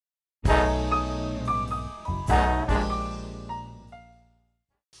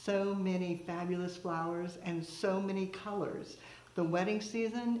So many fabulous flowers and so many colors. The wedding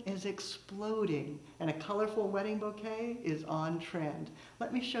season is exploding and a colorful wedding bouquet is on trend.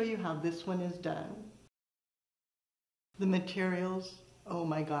 Let me show you how this one is done. The materials, oh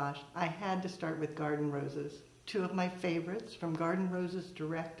my gosh, I had to start with garden roses. Two of my favorites from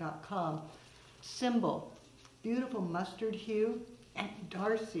gardenrosesdirect.com. Symbol, beautiful mustard hue, and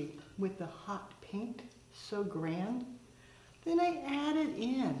Darcey with the hot pink, so grand. Then I added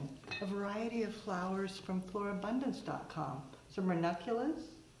in a variety of flowers from florabundance.com, some ranunculus,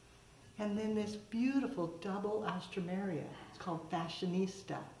 and then this beautiful double alstroemeria. It's called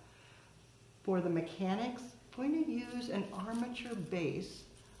Fashionista. For the mechanics, I'm going to use an armature base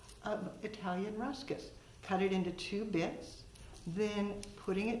of Italian ruscus. Cut it into 2 bits, then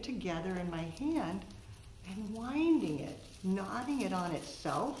putting it together in my hand and winding it, knotting it on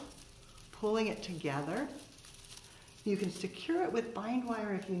itself, pulling it together. You can secure it with bind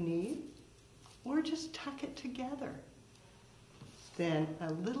wire if you need, or just tuck it together. Then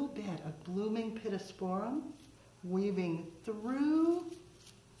a little bit of blooming pittosporum, weaving through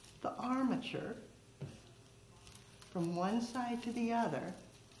the armature from one side to the other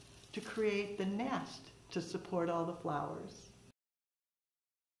to create the nest to support all the flowers.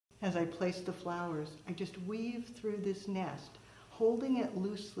 As I place the flowers, I just weave through this nest, holding it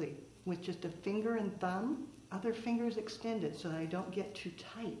loosely with just a finger and thumb, other fingers extended so that I don't get too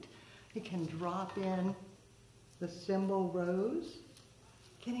tight. You can drop in the symbol rose,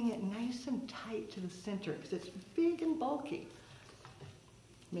 getting it nice and tight to the center because it's big and bulky.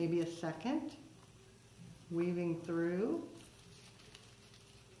 Maybe a second, weaving through,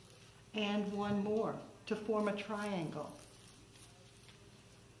 and one more to form a triangle.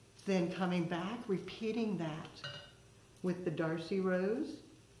 Then coming back, repeating that with the Darcey rose,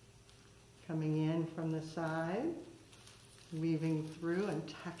 coming in from the side, weaving through and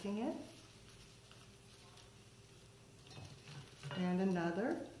tucking it. And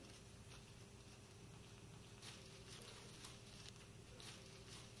another.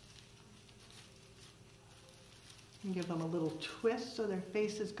 And give them a little twist so their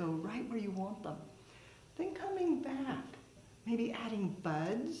faces go right where you want them. Then coming back, maybe adding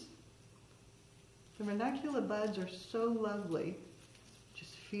buds. The ranunculus buds are so lovely.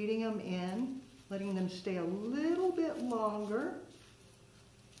 Just feeding them in, letting them stay a little bit longer.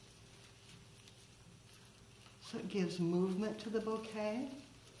 So it gives movement to the bouquet.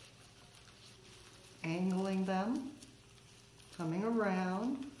 Angling them, coming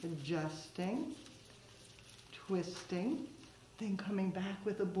around, adjusting, twisting, then coming back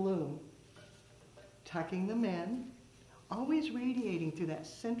with a bloom. Tucking them in, always radiating through that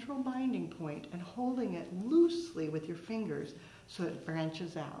central binding point and holding it loosely with your fingers so it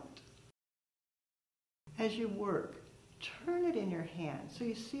branches out. As you work, turn it in your hand so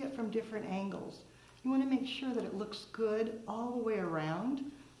you see it from different angles. You want to make sure that it looks good all the way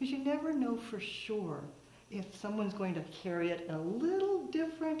around because you never know for sure if someone's going to carry it in a little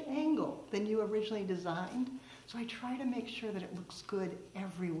different angle than you originally designed. So I try to make sure that it looks good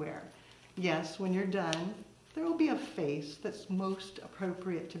everywhere. Yes, when you're done, there will be a face that's most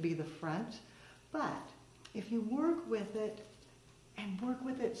appropriate to be the front, but if you work with it and work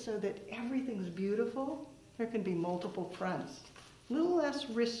with it so that everything's beautiful, there can be multiple fronts. A little less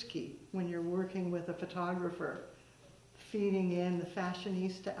risky when you're working with a photographer. Feeding in the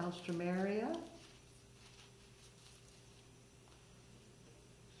Fashionista alstroemeria. A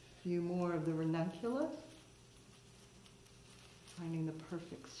few more of the ranunculus. Finding the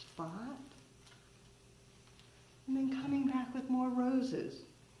perfect spot. And then coming back with more roses,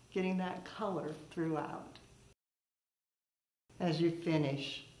 getting that color throughout. As you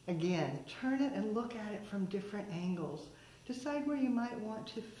finish, again, turn it and look at it from different angles. Decide where you might want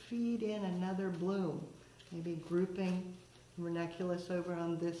to feed in another bloom. Maybe grouping ranunculus over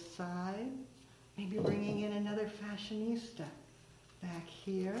on this side. Maybe bringing in another Fashionista back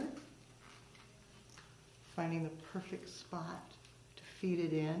here. Finding the perfect spot to feed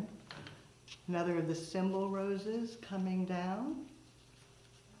it in. Another of the symbol roses coming down.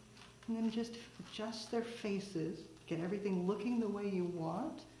 And then just adjust their faces. Get everything looking the way you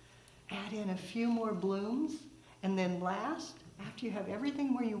want. Add in a few more blooms. And then last, after you have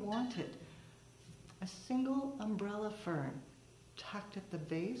everything where you want it, a single umbrella fern tucked at the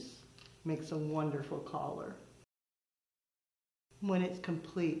base makes a wonderful collar. When it's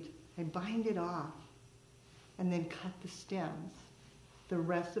complete, I bind it off and then cut the stems. The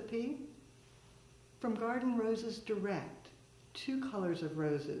recipe from Garden Roses Direct, 2 colors of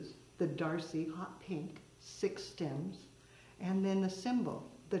roses, the Darcey hot pink, 6 stems, and then the symbol,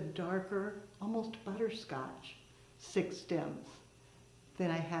 the darker, almost butterscotch, 6 stems.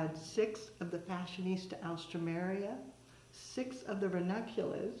 Then I had 6 of the fashionista alstroemeria, 6 of the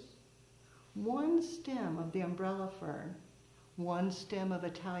ranunculus, 1 stem of the umbrella fern, 1 stem of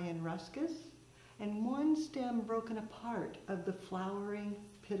Italian ruscus, and 1 stem broken apart of the flowering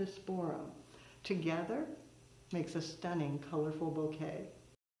pittosporum. Together makes a stunning, colorful bouquet.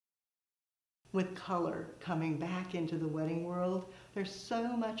 With color coming back into the wedding world, there's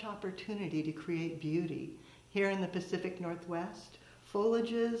so much opportunity to create beauty. Here in the Pacific Northwest,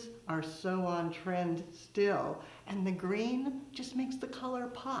 foliages are so on trend still, and the green just makes the color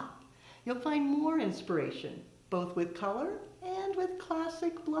pop. You'll find more inspiration, both with color and with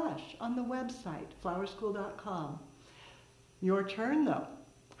classic blush on the website, flowerschool.com. Your turn though.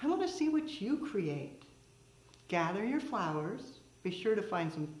 I want to see what you create. Gather your flowers. Be sure to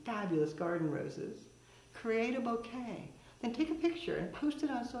find some fabulous garden roses. Create a bouquet. Then take a picture and post it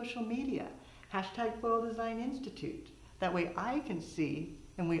on social media. #Floral Design Institute. That way I can see,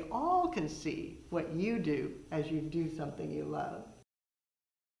 and we all can see, what you do as you do something you love.